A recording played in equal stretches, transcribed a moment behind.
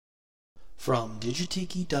From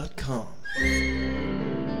digitiki.com.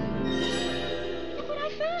 Look what I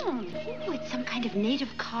found. Oh, it's some kind of native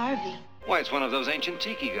carving. Why, it's one of those ancient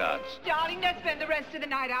tiki gods. Darling, let's spend the rest of the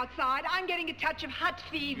night outside. I'm getting a touch of hut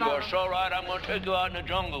fever. You're so right. I'm going to take you out in the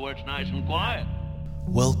jungle where it's nice and quiet.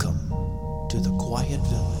 Welcome to the Quiet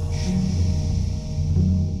Village.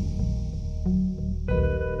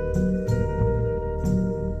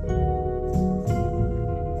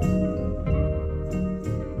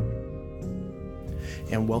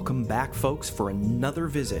 And welcome back, folks, for another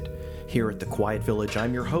visit here at the Quiet Village.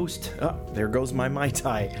 I'm your host. Oh, there goes my Mai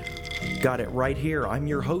Tai. Got it right here. I'm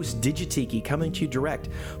your host, Digitiki, coming to you direct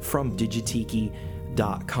from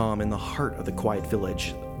digitiki.com in the heart of the Quiet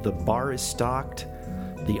Village. The bar is stocked,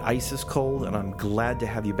 the ice is cold, and I'm glad to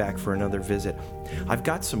have you back for another visit. I've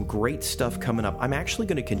got some great stuff coming up. I'm actually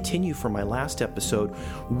going to continue from my last episode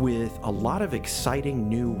with a lot of exciting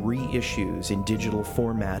new reissues in digital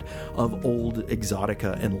format of old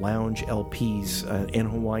exotica and lounge LPs and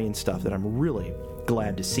Hawaiian stuff that I'm really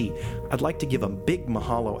glad to see. I'd like to give a big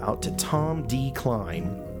mahalo out to Tom D.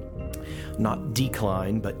 Klein. Not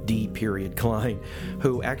Decline, but D. Klein,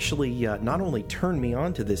 who actually not only turned me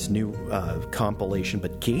on to this new compilation,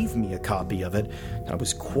 but gave me a copy of it. I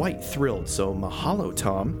was quite thrilled, so mahalo,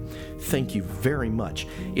 Tom. Thank you very much.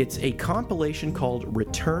 It's a compilation called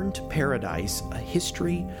Return to Paradise, A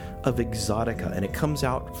History of Exotica, and it comes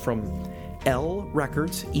out from L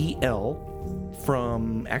Records, E-L,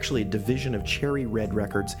 from actually a division of Cherry Red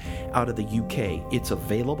Records out of the UK. It's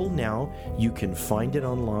available now. You can find it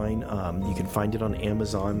online. You can find it on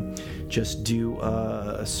Amazon. Just do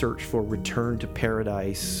a search for Return to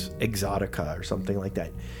Paradise Exotica or something like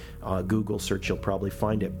that. Google search, you'll probably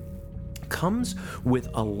find it. Comes with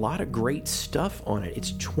a lot of great stuff on it.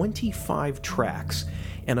 It's 25 tracks,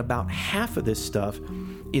 and about half of this stuff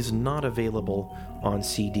is not available on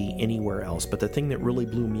CD anywhere else. But the thing that really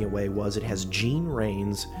blew me away was it has Gene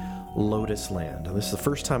Rains' Lotus Land. Now, this is the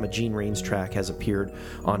first time a Gene Rains track has appeared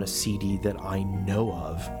on a CD that I know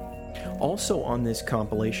of. Also on this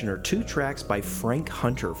compilation are two tracks by Frank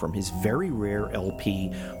Hunter from his very rare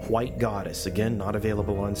LP, White Goddess. Again, not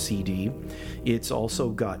available on CD. It's also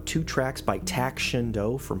got two tracks by Tak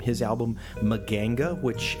Shindo from his album Maganga,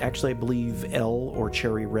 which actually I believe L or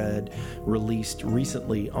Cherry Red released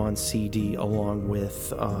recently on CD along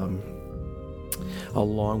with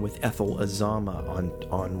Ethel Azama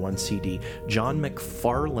on one CD. John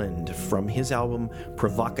McFarland from his album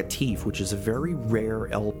Provocatif, which is a very rare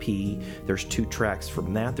LP. There's two tracks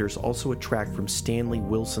from that. There's also a track from Stanley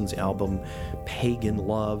Wilson's album Pagan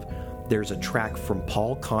Love. There's a track from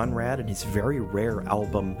Paul Conrad and his very rare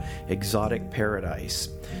album Exotic Paradise.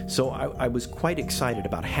 So I was quite excited.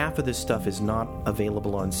 About half of this stuff is not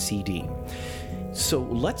available on CD. So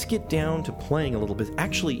let's get down to playing a little bit.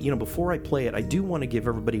 Actually, before I play it, I do want to give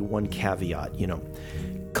everybody one caveat.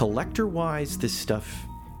 Collector-wise, this stuff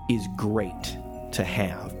is great to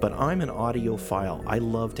have, but I'm an audiophile. I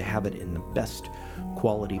love to have it in the best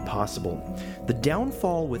quality possible. The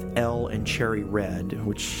downfall with L and Cherry Red,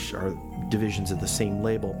 which are divisions of the same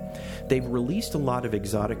label, they've released a lot of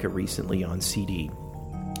Exotica recently on CD.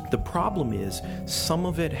 The problem is some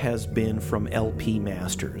of it has been from LP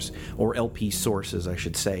masters, or LP sources, I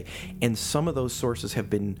should say, and some of those sources have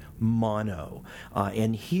been mono.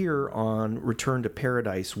 And here on Return to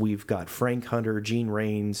Paradise, we've got Frank Hunter, Gene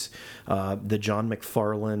Rains, the John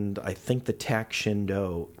McFarland, I think the Tak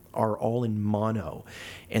Shindo are all in mono.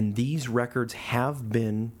 And these records have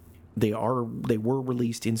been, they were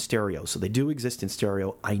released in stereo, so they do exist in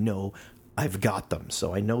stereo, I know. I've got them,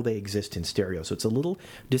 so I know they exist in stereo. So it's a little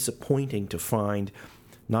disappointing to find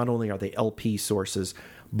not only are they LP sources,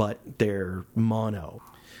 but they're mono.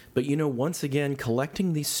 But once again,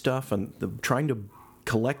 collecting these stuff and trying to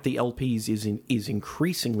collect the LPs is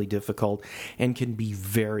increasingly difficult and can be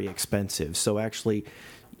very expensive. So actually,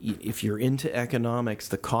 if you're into economics,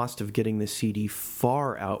 the cost of getting the CD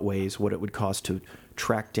far outweighs what it would cost to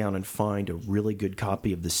track down and find a really good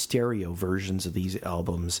copy of the stereo versions of these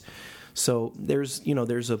albums. So there's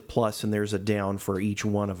a plus and there's a down for each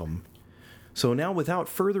one of them. So now, without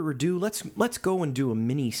further ado, let's go and do a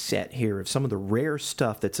mini set here of some of the rare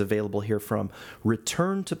stuff that's available here from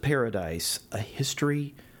Return to Paradise, A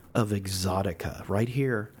History of Exotica, right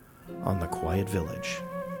here on the Quiet Village.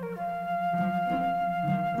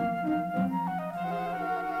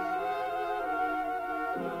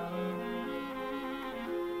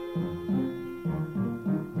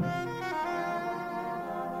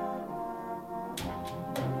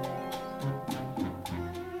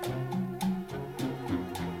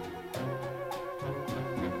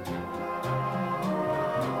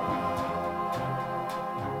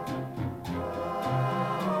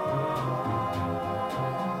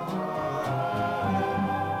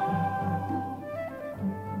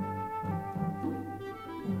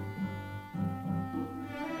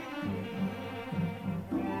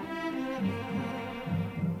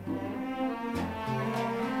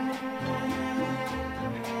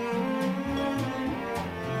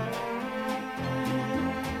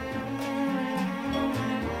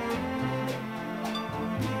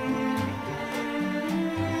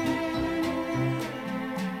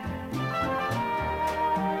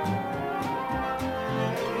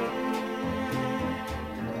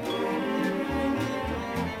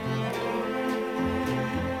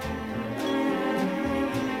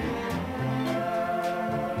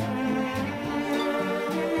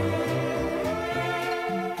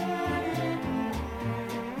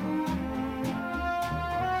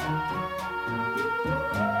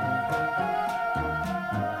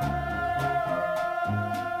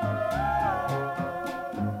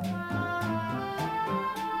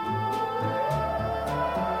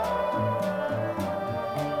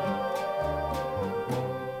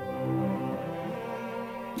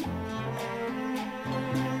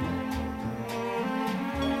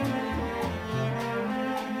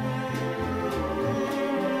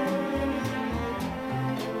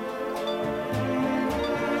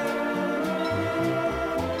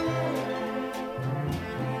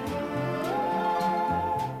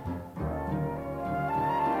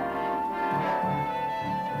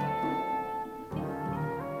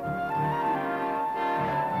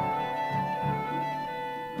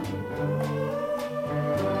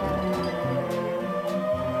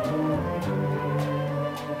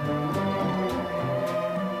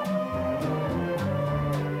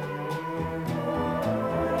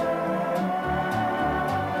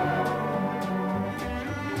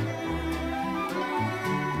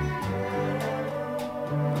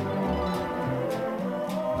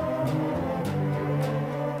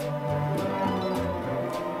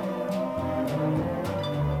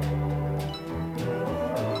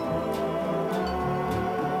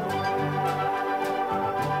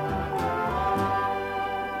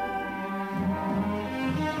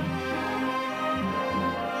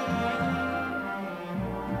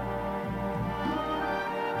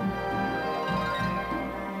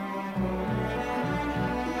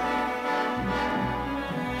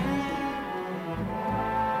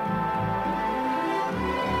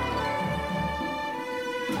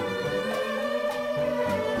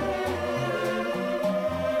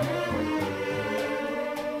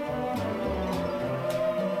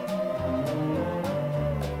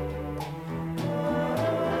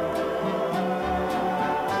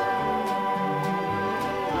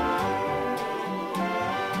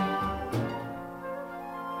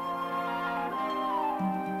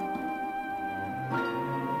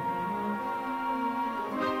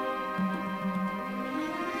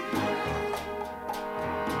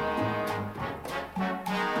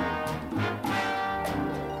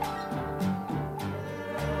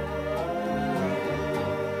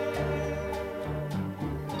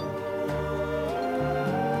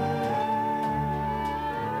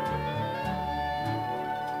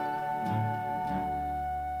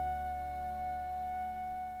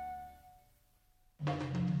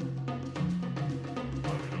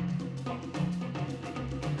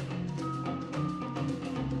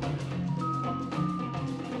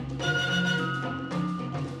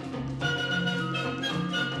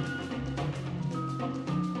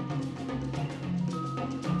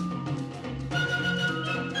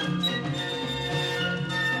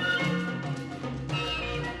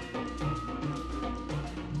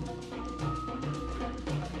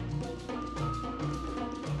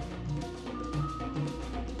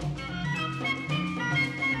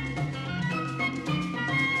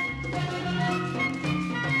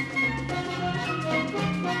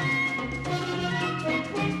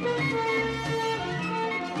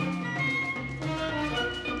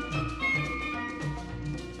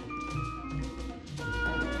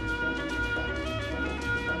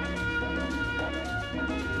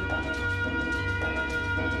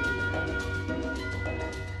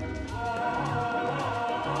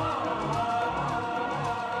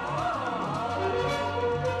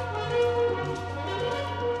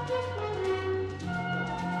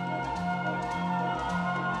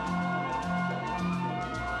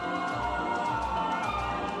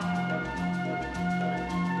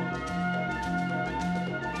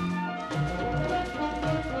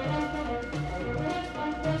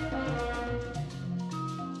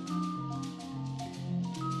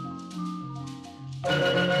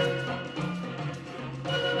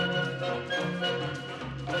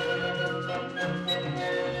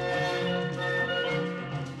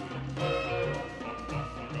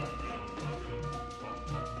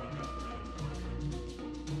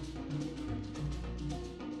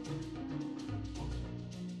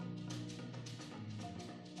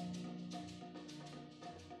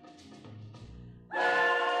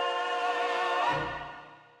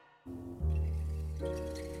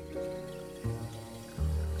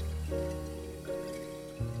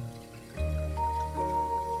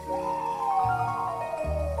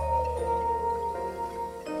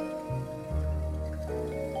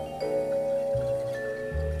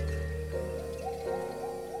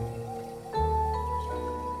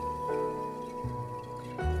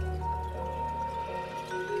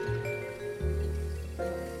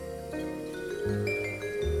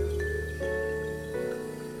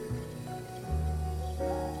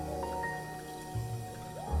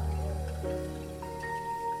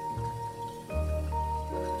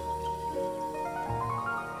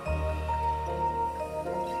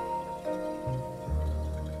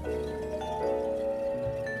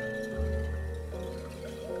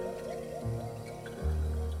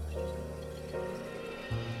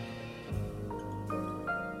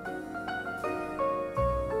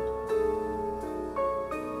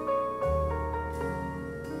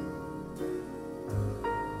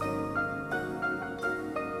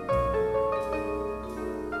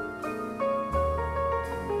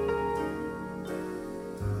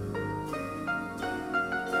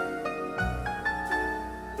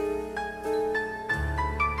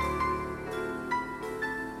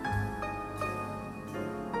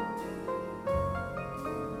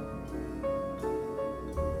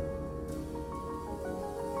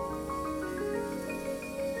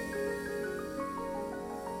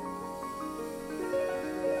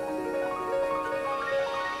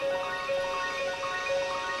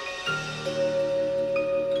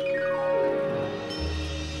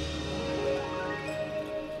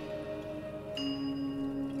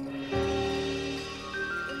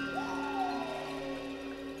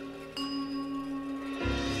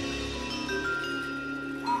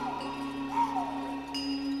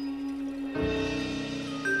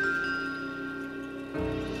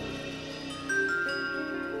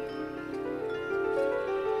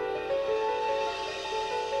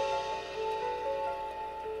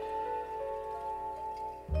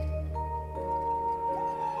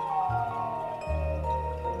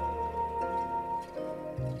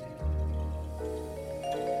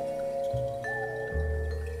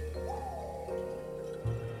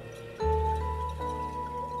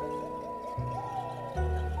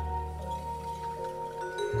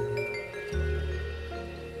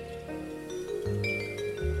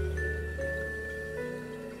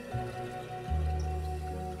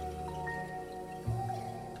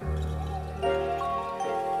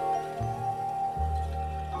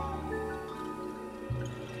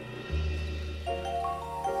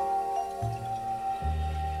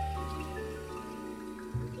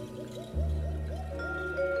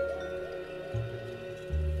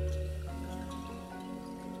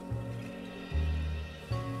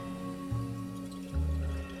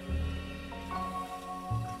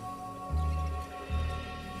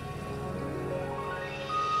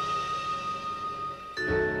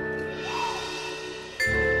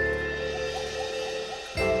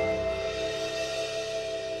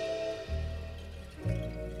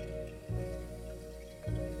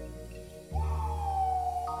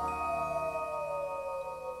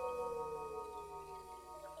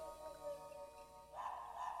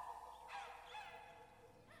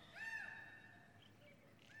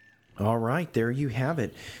 All right, there you have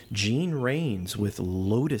it. Gene Rains with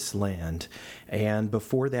Lotus Land. And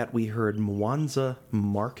before that, we heard Mwanza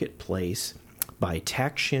Marketplace by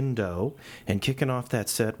Tak Shindo. And kicking off that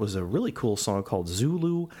set was a really cool song called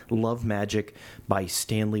Zulu Love Magic by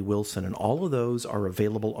Stanley Wilson. And all of those are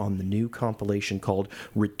available on the new compilation called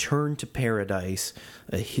Return to Paradise,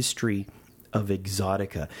 A History of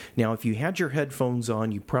Exotica. Now, if you had your headphones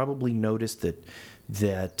on, you probably noticed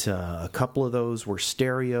that a couple of those were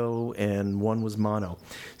stereo and one was mono.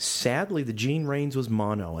 Sadly, the Gene Rains was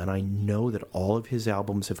mono, and I know that all of his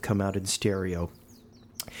albums have come out in stereo.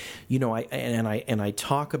 You know, I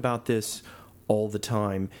talk about this all the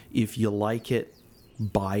time. If you like it,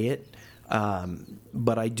 buy it.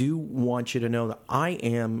 But I do want you to know that I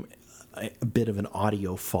am a bit of an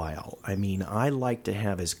audiophile. I mean, I like to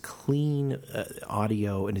have as clean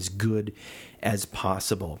audio and as good as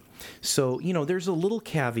possible. So, you know, there's a little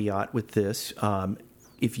caveat with this.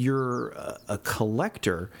 If you're a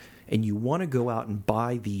collector and you want to go out and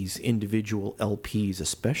buy these individual LPs,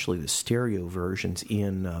 especially the stereo versions,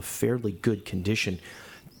 in fairly good condition,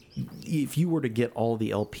 if you were to get all the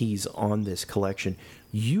LPs on this collection,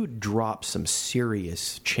 you'd drop some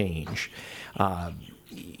serious change.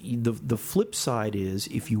 The flip side is,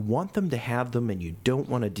 if you want them to have them and you don't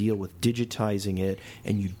want to deal with digitizing it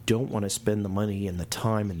and you don't want to spend the money and the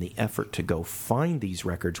time and the effort to go find these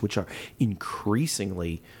records, which are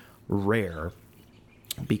increasingly rare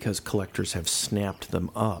because collectors have snapped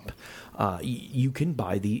them up, you can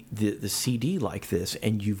buy the CD like this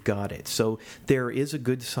and you've got it. So there is a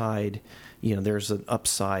good side. You know, there's an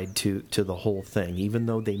upside to the whole thing. Even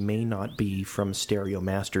though they may not be from Stereo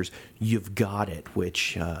Masters, you've got it,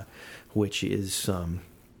 which is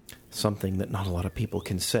something that not a lot of people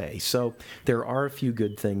can say. So there are a few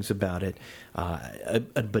good things about it.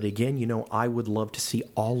 But again, you know, I would love to see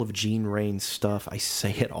all of Gene Rains' stuff. I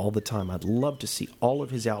say it all the time. I'd love to see all of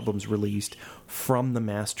his albums released from the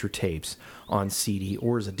master tapes on CD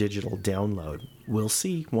or as a digital download. We'll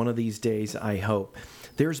see one of these days, I hope.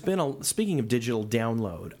 There's been, speaking of digital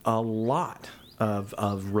download, a lot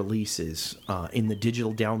of releases in the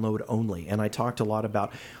digital download only. And I talked a lot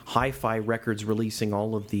about Hi-Fi Records releasing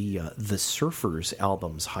all of the Surfers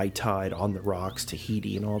albums, High Tide, On the Rocks,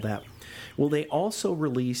 Tahiti, and all that. Well, they also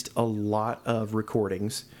released a lot of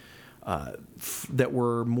recordings that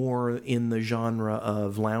were more in the genre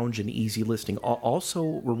of lounge and easy listening.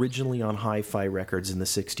 Also originally on Hi-Fi Records in the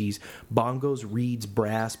 60s, Bongos, Reeds,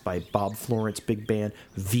 Brass by Bob Florence Big Band,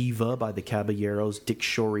 Viva by the Caballeros, Dick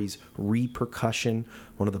Shorey's Repercussion,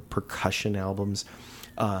 one of the percussion albums,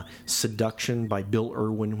 Seduction by Bill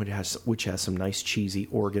Irwin, which has some nice cheesy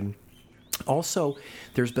organ. Also,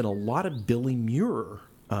 there's been a lot of Billy Muir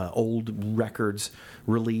old records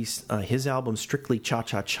released. His album Strictly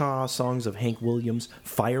Cha-Cha-Cha, songs of Hank Williams,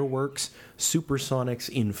 Fireworks, Supersonics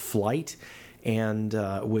in Flight, and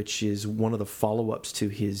which is one of the follow-ups to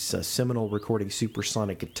his seminal recording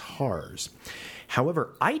Supersonic Guitars.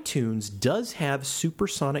 However, iTunes does have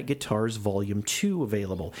Supersonic Guitars Volume 2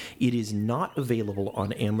 available. It is not available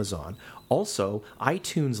on Amazon. Also,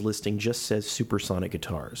 iTunes listing just says Supersonic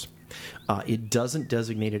Guitars. It doesn't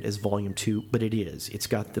designate it as Volume 2, but it is. It's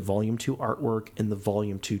got the Volume 2 artwork and the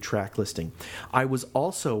Volume 2 track listing. I was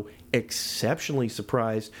also exceptionally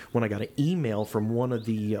surprised when I got an email from one of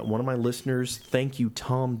my listeners. Thank you,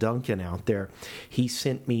 Tom Duncan, out there. He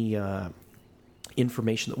sent me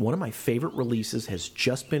information that one of my favorite releases has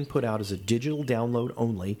just been put out as a digital download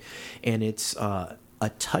only, and it's A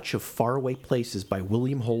Touch of Faraway Places by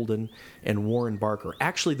William Holden and Warren Barker.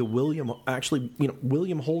 Actually,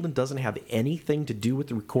 William Holden doesn't have anything to do with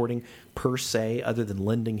the recording per se, other than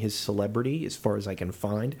lending his celebrity, as far as I can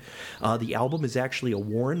find. The album is actually a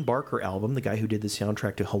Warren Barker album, the guy who did the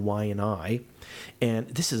soundtrack to Hawaiian Eye. And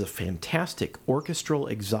this is a fantastic orchestral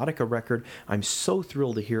exotica record. I'm so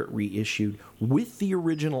thrilled to hear it reissued with the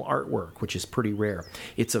original artwork, which is pretty rare.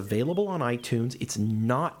 It's available on iTunes. It's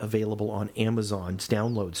not available on Amazon's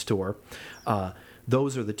download store.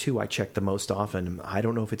 Those are the two I check the most often. I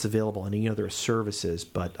don't know if it's available on any other services,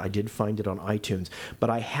 but I did find it on iTunes.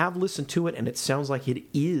 But I have listened to it, and it sounds like it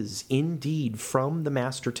is indeed from the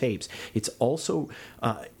master tapes. It's also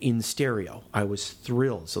in stereo. I was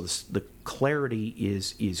thrilled. So the clarity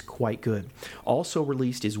is quite good. Also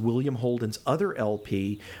released is William Holden's other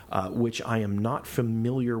LP, which I am not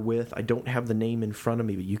familiar with. I don't have the name in front of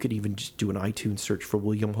me, but you could even just do an iTunes search for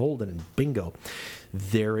William Holden, and bingo,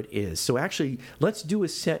 there it is. So actually, let's do a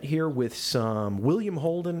set here with some William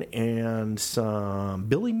Holden and some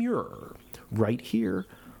Billy Muir right here,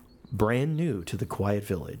 brand new to the Quiet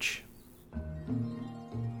Village.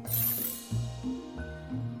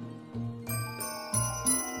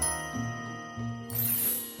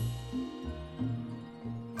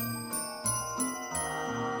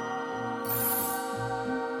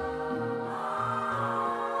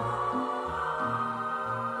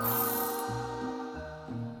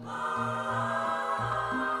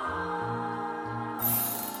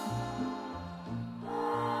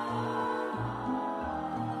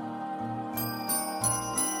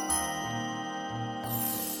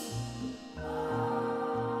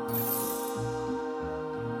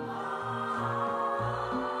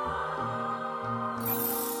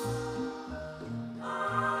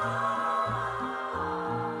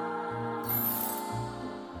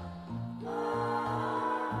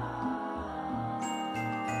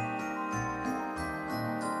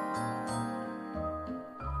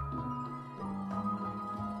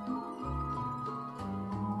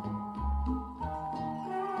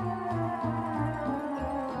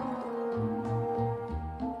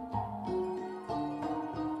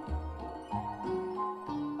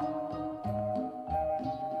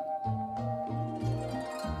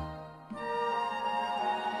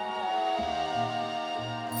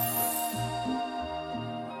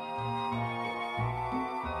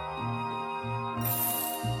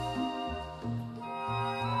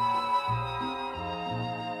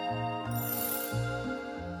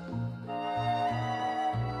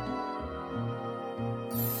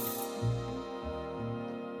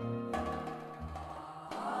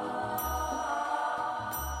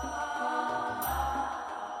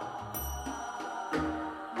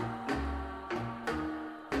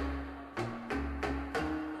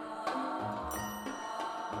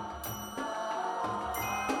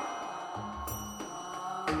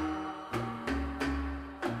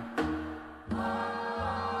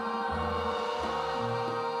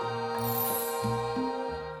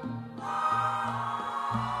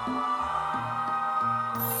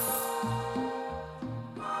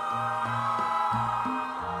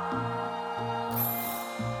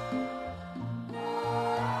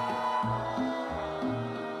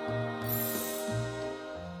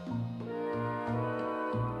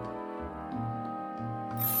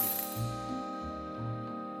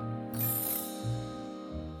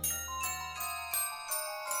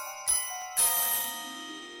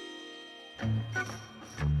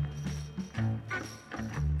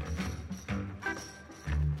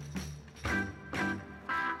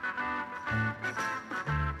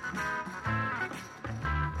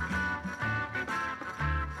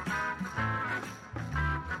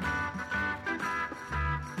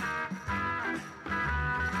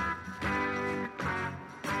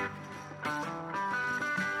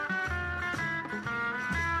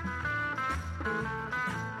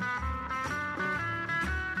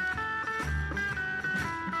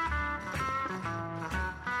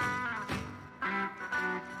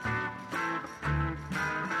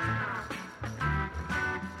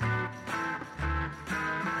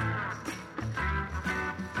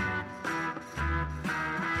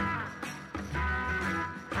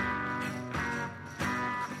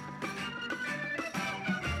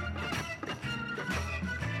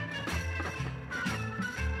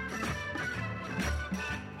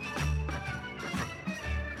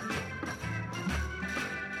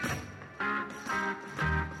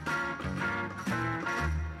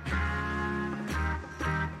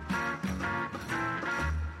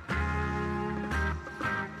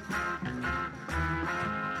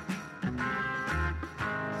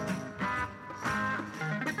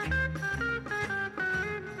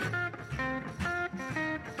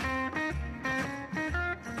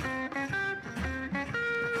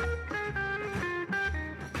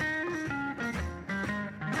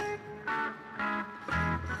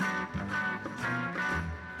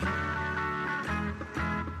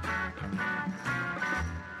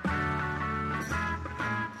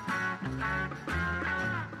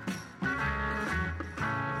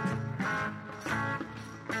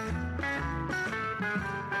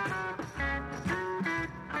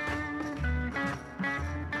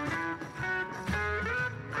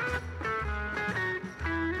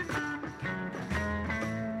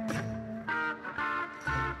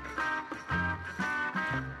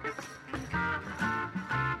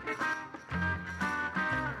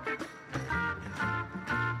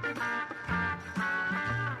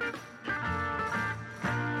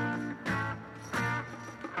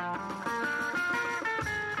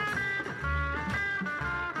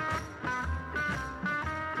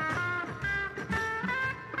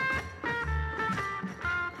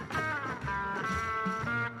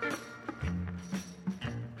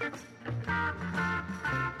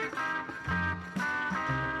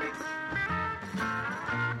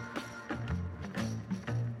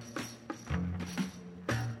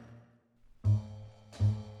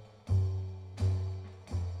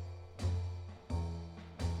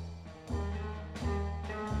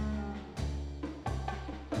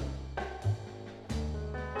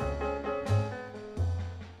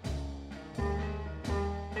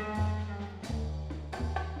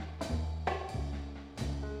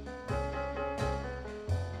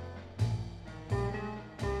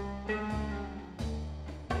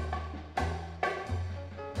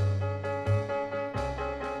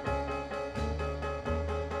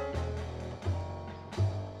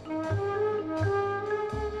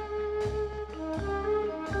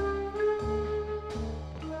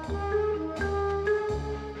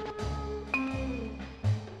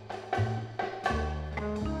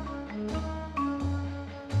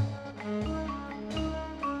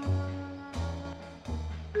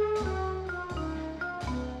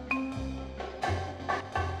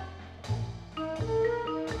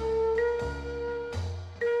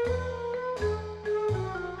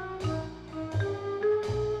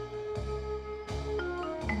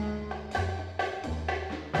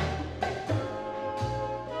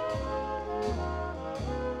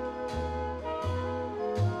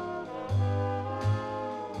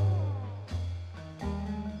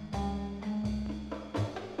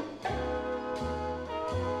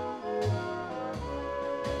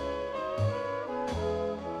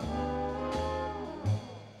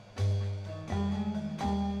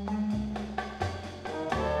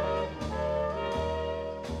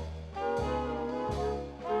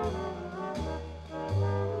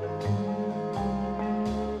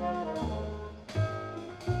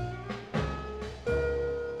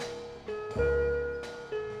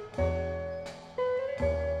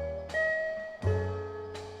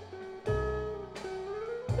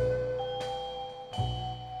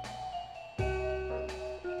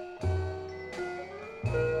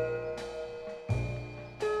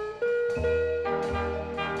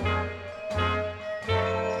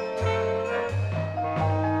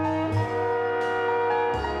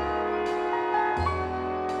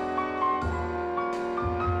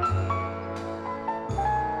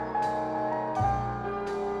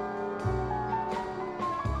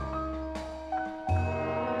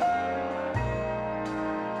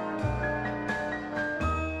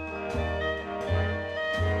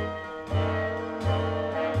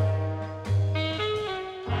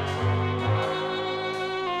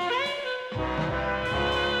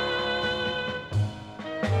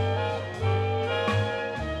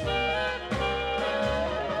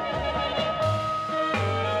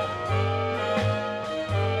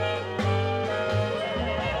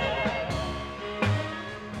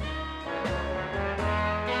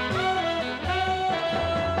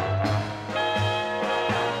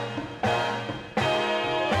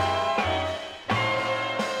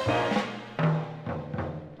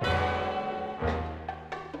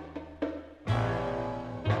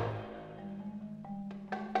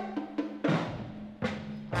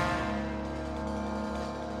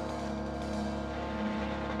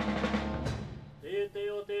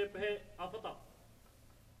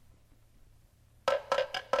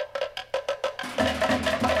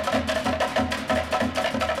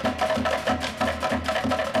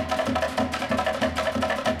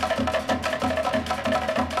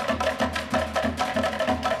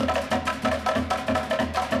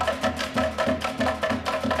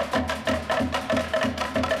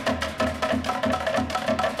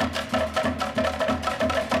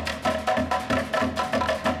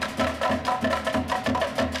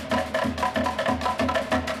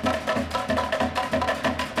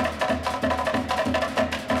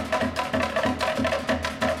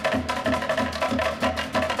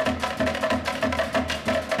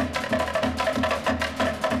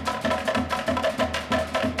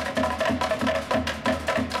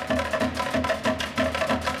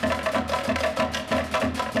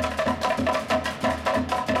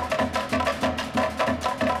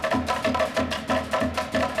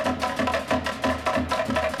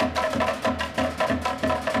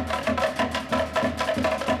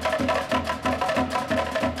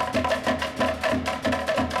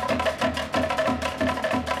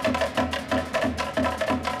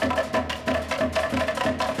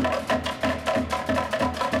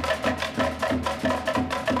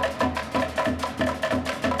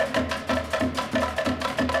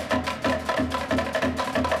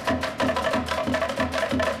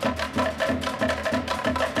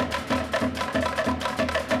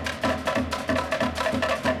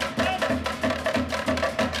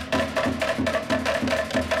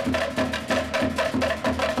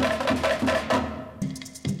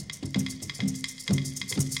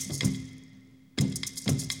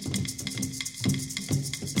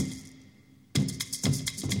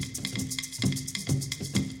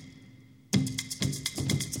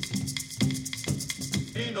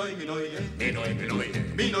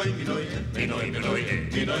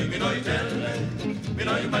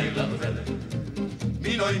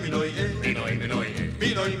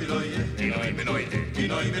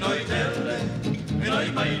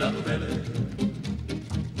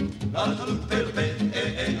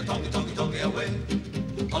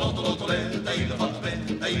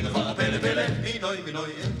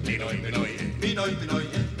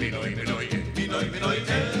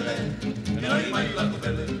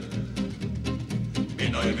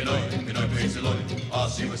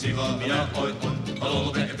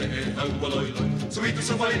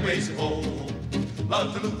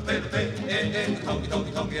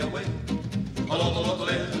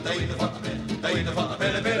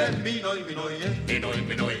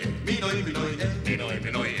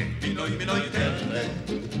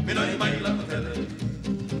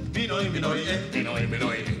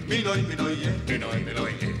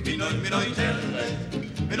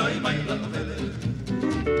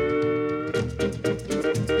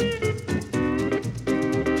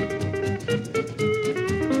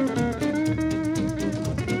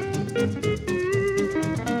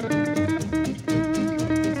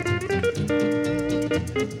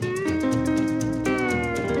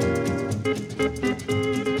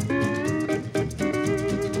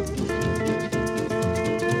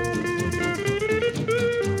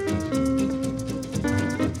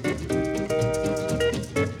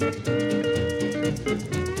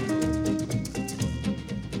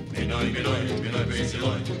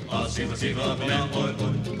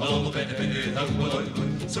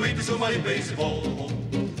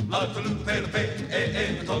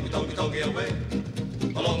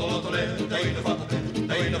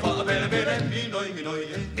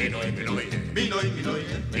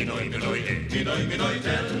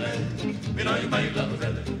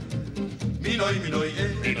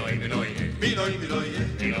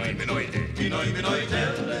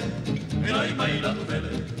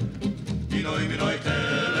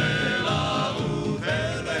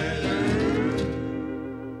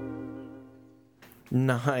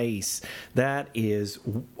 Nice. That is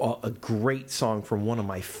a great song from one of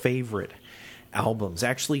my favorite albums.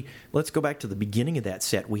 Actually, let's go back to the beginning of that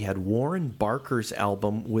set. We had Warren Barker's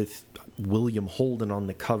album with William Holden on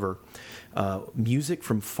the cover. Music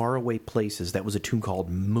from Faraway Places. That was a tune called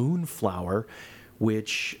Moonflower,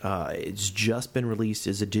 which it's just been released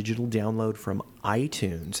as a digital download from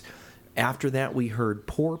iTunes. After that, we heard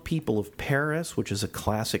Poor People of Paris, which is a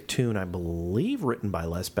classic tune, I believe, written by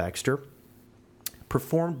Les Baxter,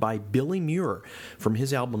 performed by Billy Muir from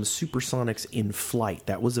his album Supersonics in Flight.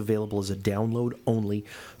 That was available as a download only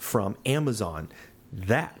from Amazon.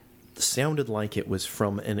 That sounded like it was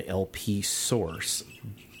from an LP source,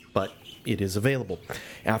 but it is available.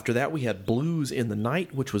 After that, we had Blues in the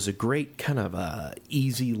Night, which was a great kind of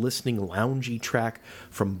easy listening, loungy track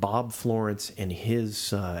from Bob Florence and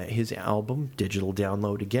his album, digital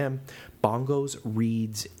download again, Bongos,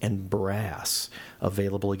 Reeds, and Brass,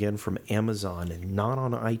 available again from Amazon and not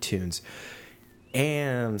on iTunes.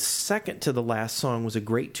 And second to the last song was a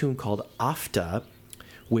great tune called Afta,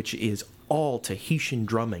 which is all Tahitian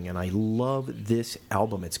drumming, and I love this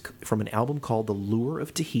album. It's from an album called The Lure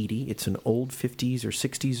of Tahiti. It's an old 50s or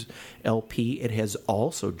 60s LP. It has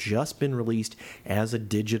also just been released as a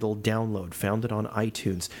digital download, found it on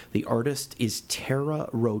iTunes. The artist is Tera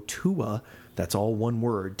Rotua. That's all one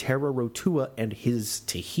word, Tera Rotua and his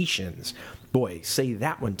Tahitians. Boy, say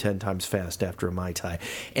that one 10 times fast after a Mai Tai.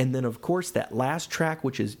 And then, of course, that last track,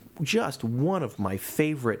 which is just one of my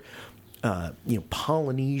favorite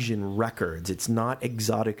Polynesian records. It's not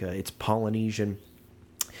exotica, it's Polynesian.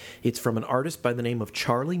 It's from an artist by the name of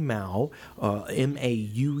Charlie Mau,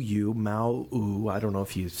 M-A-U-U, Mau-U. I don't know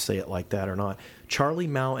if you say it like that or not. Charlie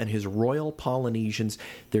Mau and his Royal Polynesians.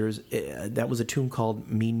 That was a tune called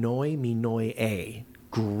Minoi Minoi A.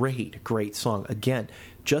 Great song. Again,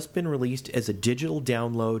 just been released as a digital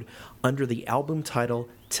download under the album title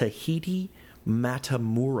Tahiti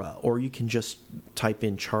Matamura, or you can just type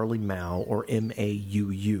in Charlie Mau or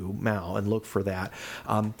M-A-U-U, Mau, and look for that.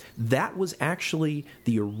 That was actually,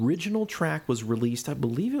 the original track was released, I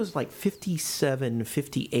believe it was like 57,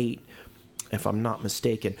 58, if I'm not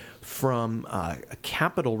mistaken, from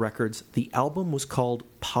Capitol Records. The album was called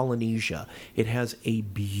Polynesia. It has a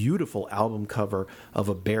beautiful album cover of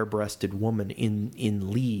a bare-breasted woman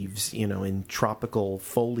in leaves, in tropical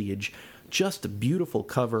foliage. Just a beautiful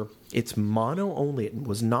cover. It's mono only. It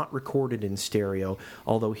was not recorded in stereo,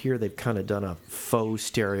 although here they've kind of done a faux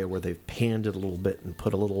stereo where they've panned it a little bit and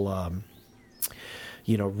put a little,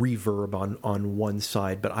 reverb on one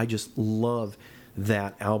side. But I just love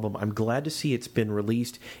that album. I'm glad to see it's been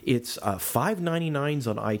released. It's $5.99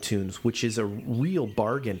 on iTunes, which is a real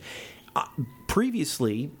bargain.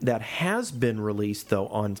 Previously, that has been released, though,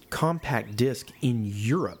 on compact disc in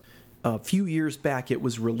Europe. A few years back, it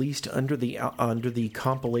was released under the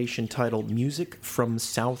compilation titled Music from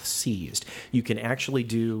South Seas. You can actually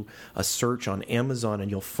do a search on Amazon, and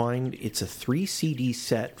you'll find it's a 3 CD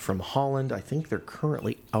set from Holland. I think they're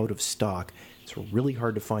currently out of stock. It's really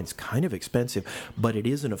hard to find. It's kind of expensive, but it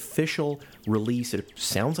is an official release. It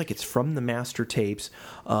sounds like it's from the master tapes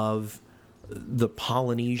of the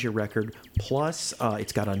Polynesia record. Plus,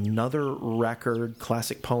 it's got another record,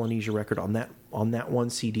 classic Polynesia record, on that one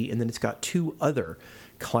CD, and then it's got two other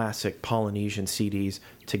classic Polynesian CDs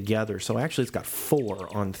together. So actually it's got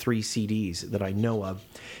 4 on 3 CDs that I know of.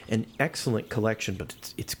 An excellent collection,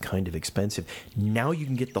 but it's kind of expensive. Now you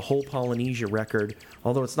can get the whole Polynesia record,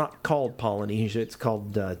 although it's not called Polynesia, it's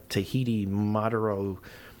called Tahiti Matamua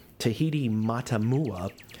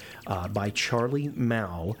by Charlie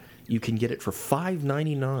Mau. You can get it for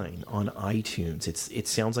 $5.99 on iTunes. It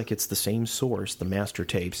sounds like it's the same source, the master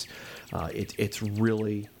tapes. It's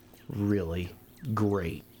really, really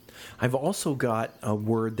great. I've also got a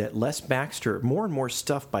word that Les Baxter, more and more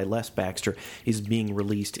stuff by Les Baxter is being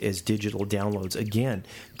released as digital downloads. Again,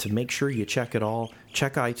 to make sure you check it all,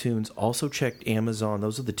 check iTunes, also check Amazon.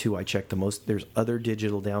 Those are the two I check the most. There's other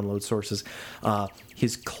digital download sources.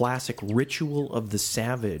 His classic Ritual of the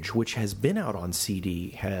Savage, which has been out on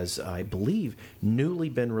CD, has, I believe, newly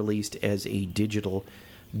been released as a digital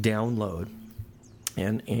download.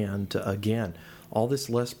 And again, all this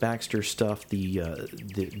Les Baxter stuff,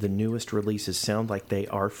 the newest releases sound like they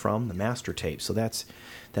are from the master tape. So that's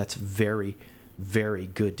very, very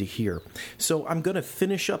good to hear. So I'm going to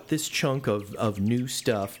finish up this chunk of new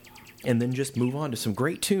stuff and then just move on to some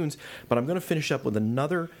great tunes. But I'm going to finish up with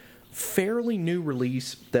another fairly new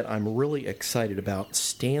release that I'm really excited about.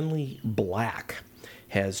 Stanley Black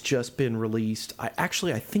has just been released. I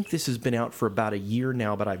think this has been out for about a year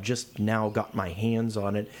now, but I've just now got my hands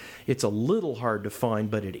on it. It's a little hard to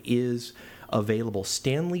find, but it is available.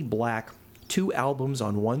 Stanley Black, 2 albums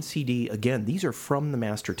on 1 CD. Again, these are from the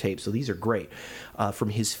master tape, so these are great. From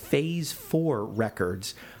his Phase 4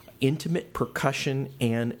 records, Intimate Percussion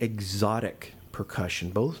and Exotic Percussion,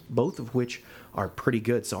 both of which are pretty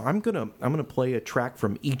good. So I'm gonna play a track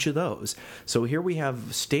from each of those. So here we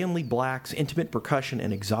have Stanley Black's Intimate Percussion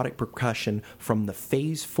and Exotic Percussion from the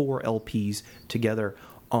Phase 4 LPs together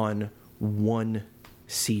on 1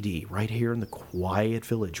 CD right here in the Quiet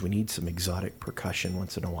Village. We need some exotic percussion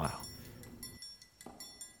once in a while.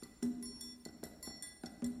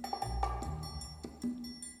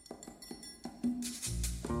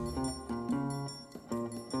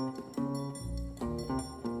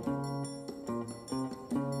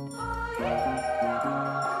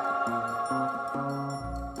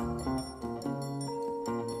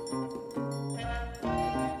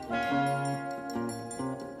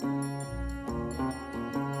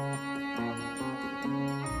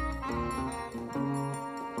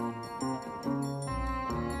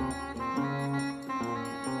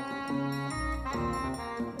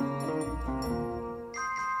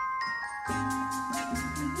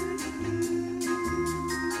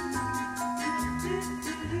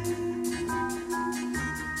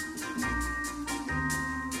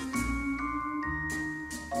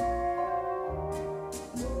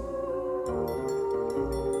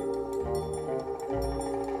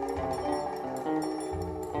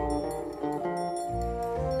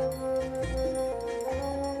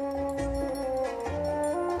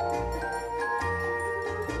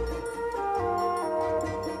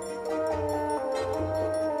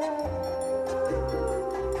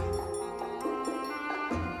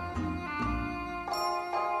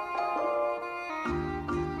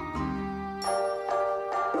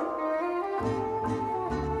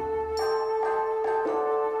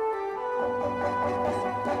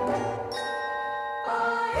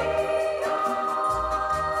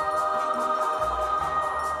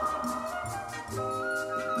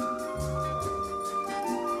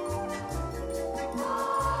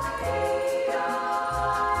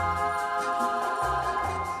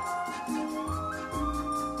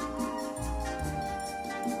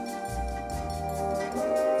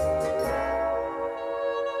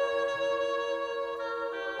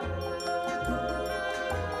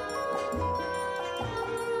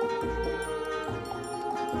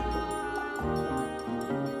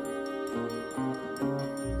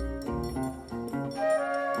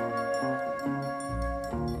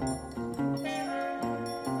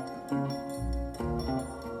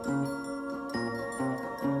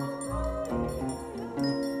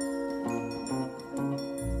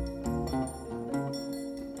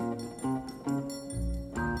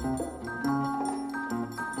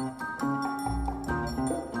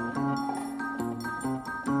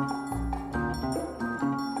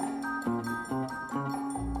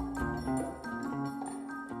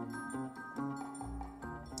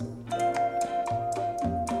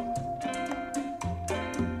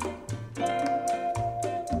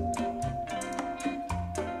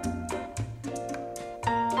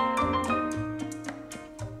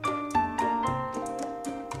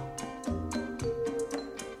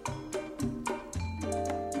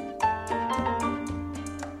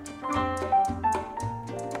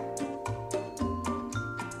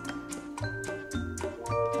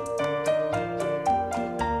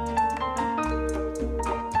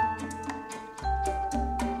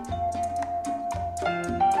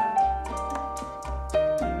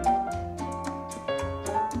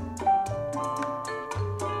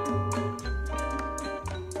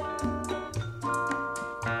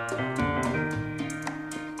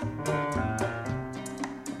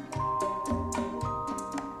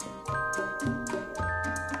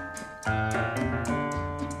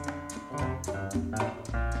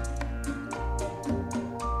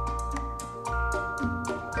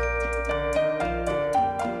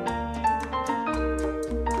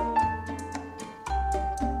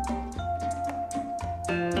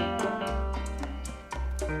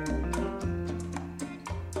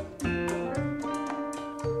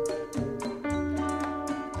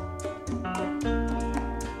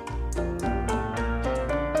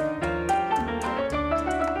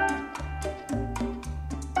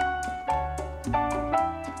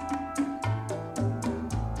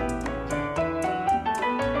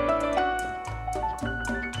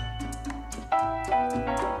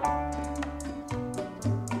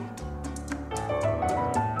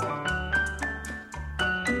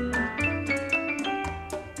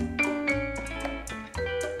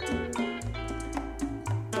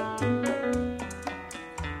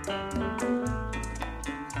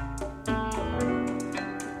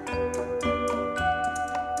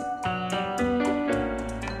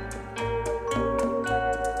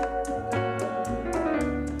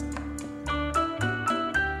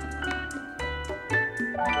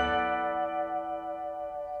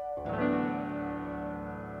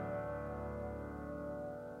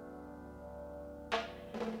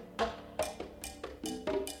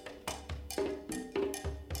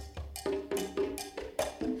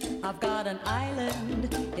 I've got an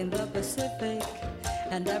island in the Pacific,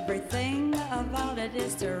 and everything about it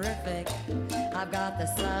is terrific. I've got the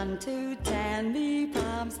sun to tan me,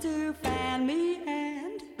 palms to fan me,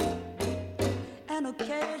 and an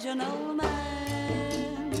occasional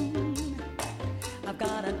man. I've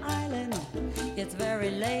got an island, it's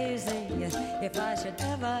very lazy. If I should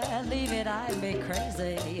ever leave it, I'd be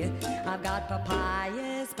crazy. I've got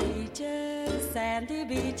papayas, peaches, sandy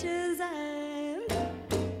beaches, and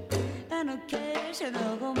an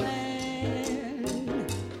occasional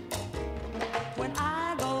romance. When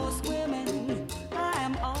I go swimming, I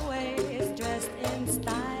am always dressed in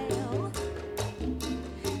style.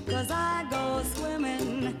 'Cause I go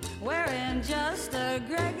swimming wearing just a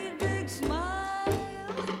great big smile.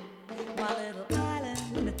 My little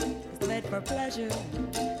island is made for pleasure,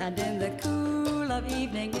 and in the cool of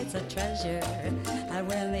evening it's a treasure. And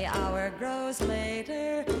when the hour grows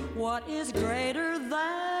later, what is greater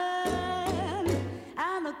than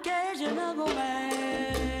an occasional romance?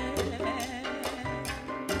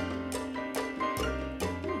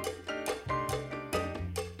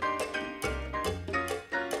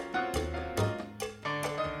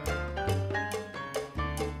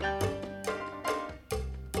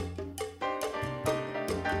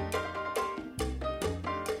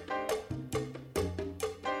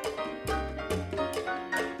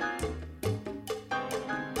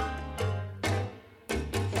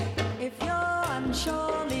 If you're on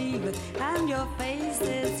shore leave and your face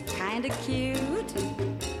is kinda cute,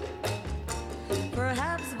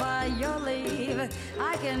 perhaps by your leave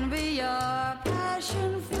I can be your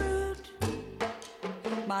passion fruit.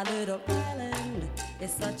 My little island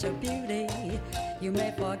is such a beauty, you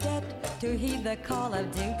may forget to heed the call of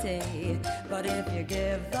duty. But if you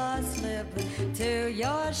give the slip to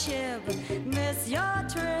your ship, miss your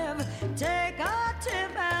trip, take a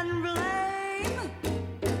tip and blame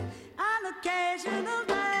an occasional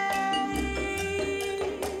day.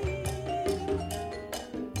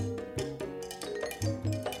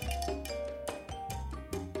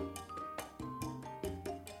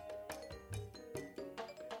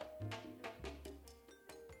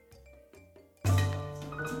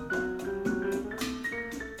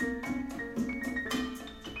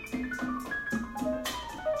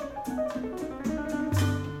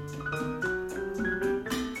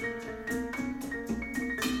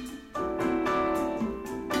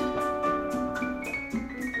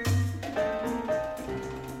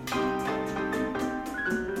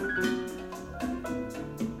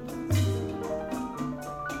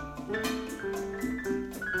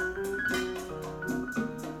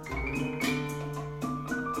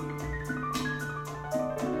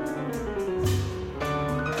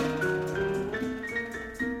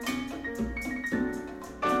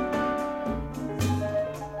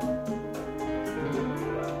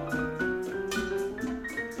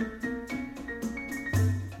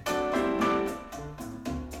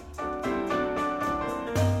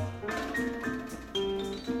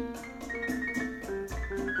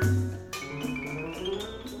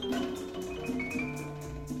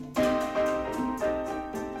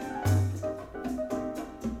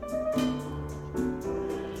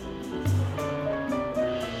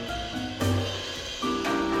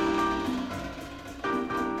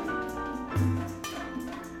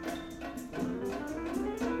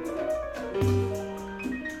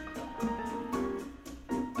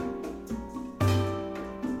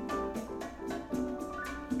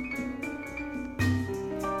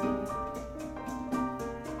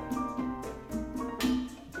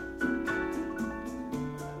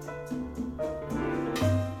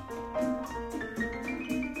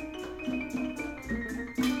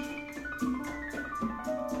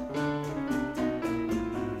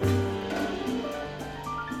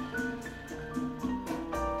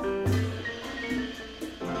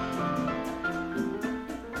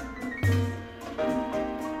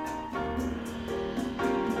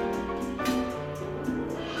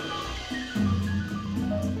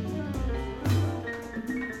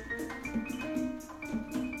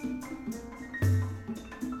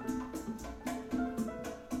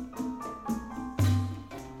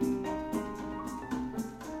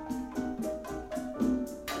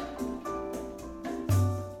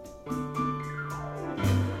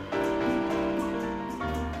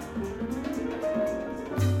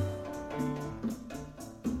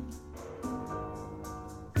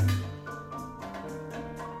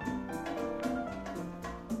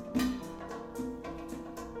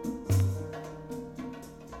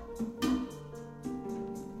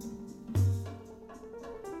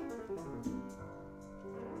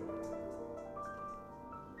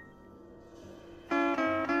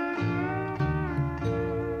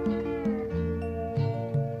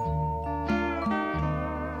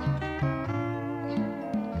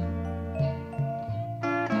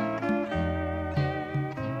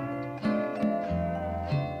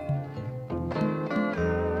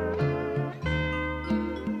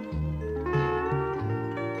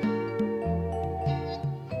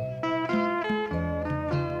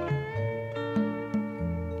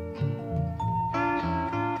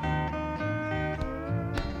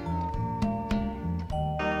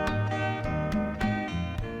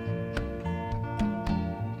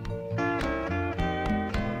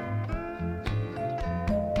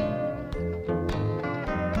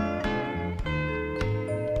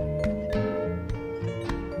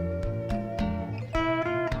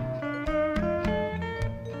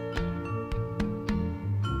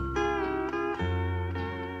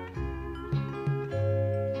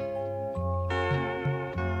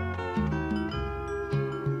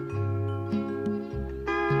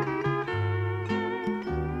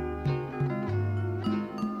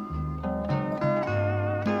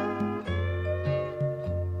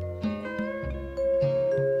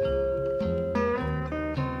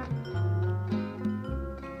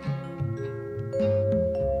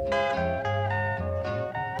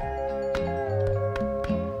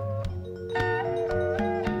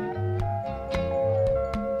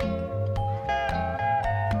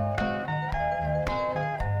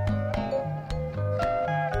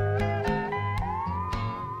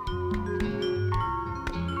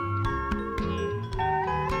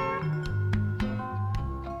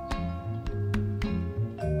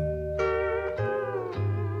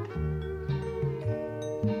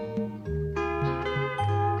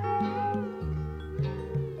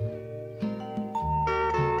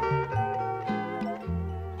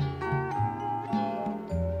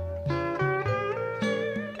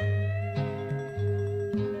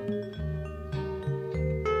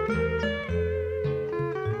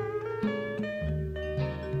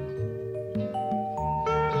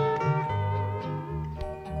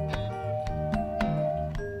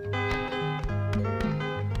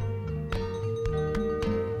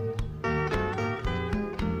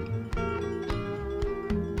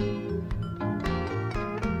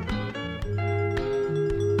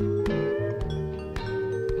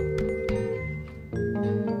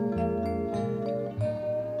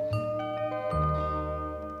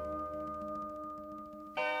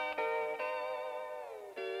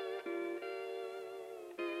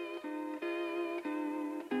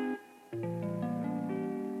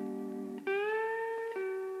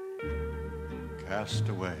 Cast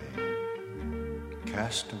away,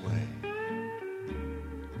 cast away,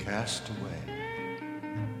 cast away,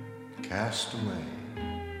 cast away,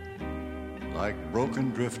 like broken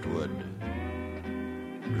driftwood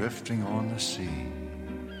drifting on the sea.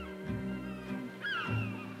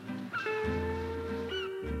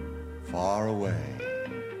 Far away,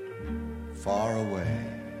 far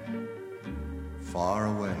away, far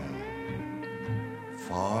away,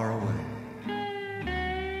 far away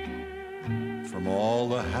from all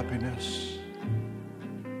the happiness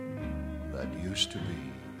that used to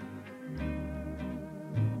be.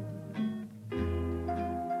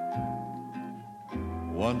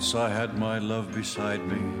 Once I had my love beside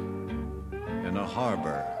me in a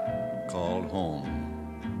harbor called home.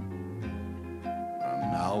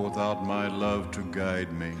 And now without my love to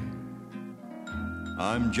guide me,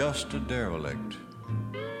 I'm just a derelict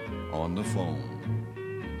on the foam.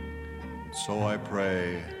 So I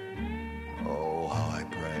pray, oh how I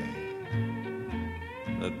pray,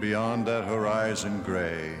 that beyond that horizon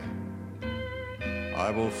gray, I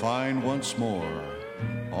will find once more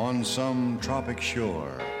on some tropic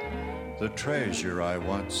shore the treasure I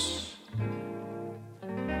once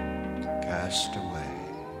cast away.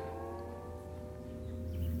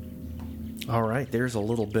 All right, there's a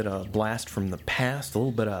little bit of blast from the past, a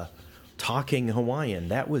little bit of talking Hawaiian.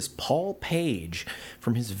 That was Paul Page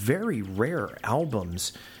from his very rare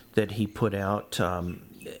albums that he put out.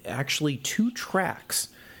 Actually, 2 tracks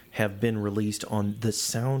have been released on The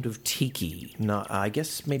Sound of Tiki, I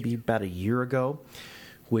guess maybe about a year ago,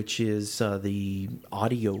 which is the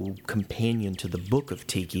audio companion to the Book of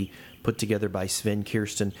Tiki, put together by Sven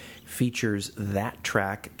Kirsten, features that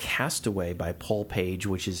track, Castaway by Paul Page,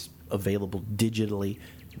 which is available digitally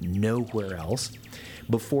nowhere else.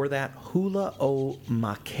 Before that, Hula o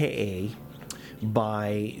Makee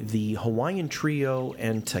by the Hawaiian trio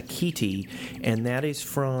and Takiti, and that is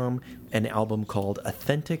from an album called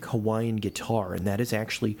Authentic Hawaiian Guitar, and that is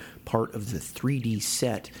actually part of the 3D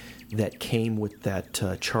set that came with that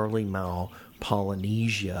Charlie Mao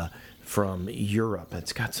Polynesia from Europe.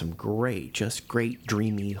 It's got some great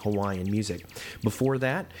dreamy Hawaiian music. Before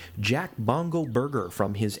that, Jack Bongo Burger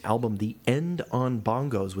from his album The End on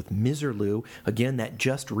Bongos with Miserlou, again, that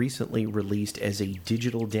just recently released as a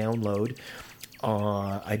digital download.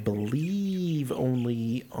 I believe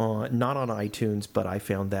only not on iTunes, but I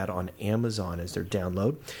found that on Amazon as their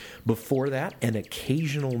download. Before that, An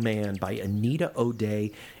Occasional Man by Anita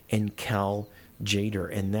O'Day and Cal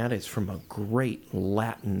Jader, and that is from a great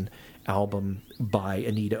Latin album by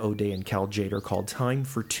Anita O'Day and Cal Jader called Time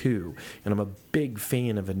for Two, and I'm a big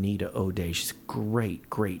fan of Anita O'Day. She's a great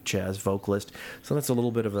jazz vocalist, so that's a little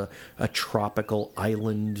bit of a tropical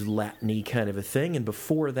island Latin-y kind of a thing. And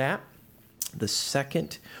before that, the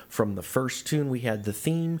second from the first tune, we had the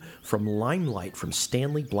theme from Limelight from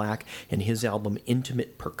Stanley Black and his album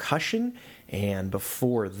Intimate Percussion. And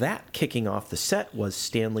before that, kicking off the set, was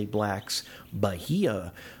Stanley Black's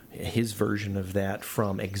Bahia, his version of that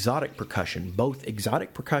from Exotic Percussion. Both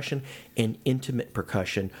Exotic Percussion and Intimate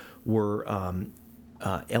Percussion were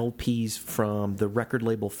LPs from the record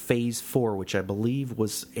label Phase 4, which I believe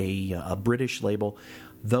was a British label.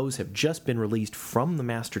 Those have just been released from the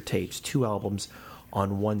master tapes, 2 albums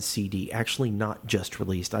on 1 CD. Actually, not just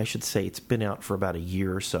released. I should say it's been out for about a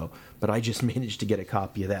year or so, but I just managed to get a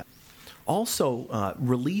copy of that. Also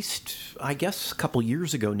released, I guess, a couple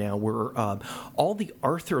years ago now, were all the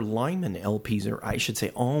Arthur Lyman LPs, or I should say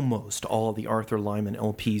almost all the Arthur Lyman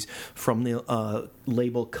LPs from the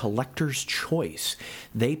label Collector's Choice.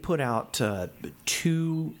 They put out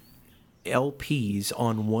 2 LPs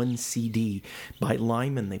on 1 CD by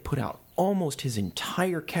Lyman. They put out almost his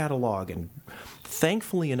entire catalog, and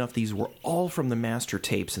thankfully enough, these were all from the master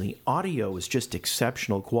tapes, and the audio is just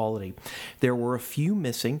exceptional quality. There were a few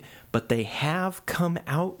missing, but they have come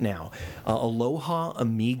out now. Aloha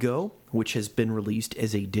Amigo, which has been released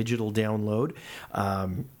as a digital download.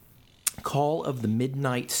 Call of the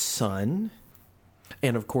Midnight Sun.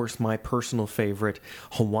 And, of course, my personal favorite,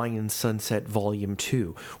 Hawaiian Sunset Volume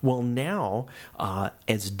 2. Well, now,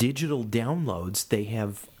 as digital downloads, they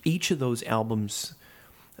have each of those albums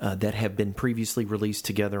that have been previously released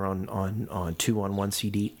together on 2 on 1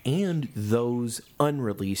 CD, and those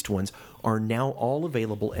unreleased ones are now all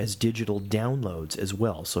available as digital downloads as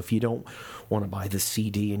well. So if you don't want to buy the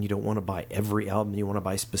CD and you don't want to buy every album, you want to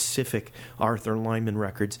buy specific Arthur Lyman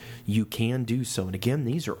records, you can do so. And again,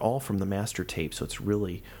 these are all from the master tape, so it's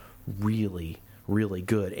really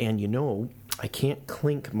good. And you know, I can't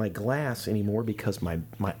clink my glass anymore because my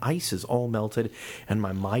ice is all melted and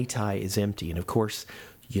my Mai Tai is empty. And of course,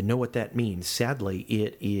 you know what that means.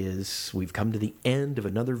 Sadly, we've come to the end of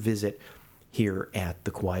another visit here at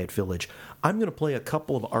the Quiet Village. I'm going to play a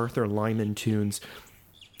couple of Arthur Lyman tunes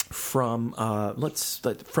from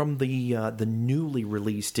the newly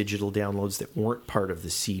released digital downloads that weren't part of the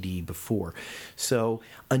CD before. So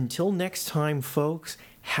until next time, folks,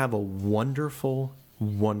 have a wonderful,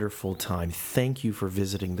 wonderful time. Thank you for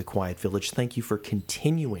visiting the Quiet Village. Thank you for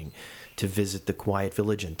continuing to visit the Quiet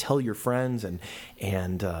Village and tell your friends and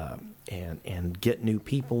get new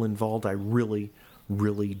people involved. I really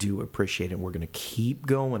do appreciate it. We're going to keep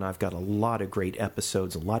going. I've got a lot of great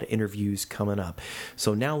episodes, a lot of interviews coming up.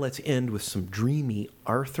 So now let's end with some dreamy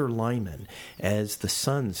Arthur Lyman as the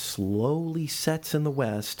sun slowly sets in the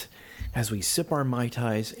west as we sip our Mai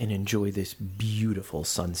Tais and enjoy this beautiful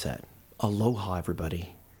sunset. Aloha,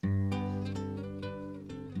 everybody.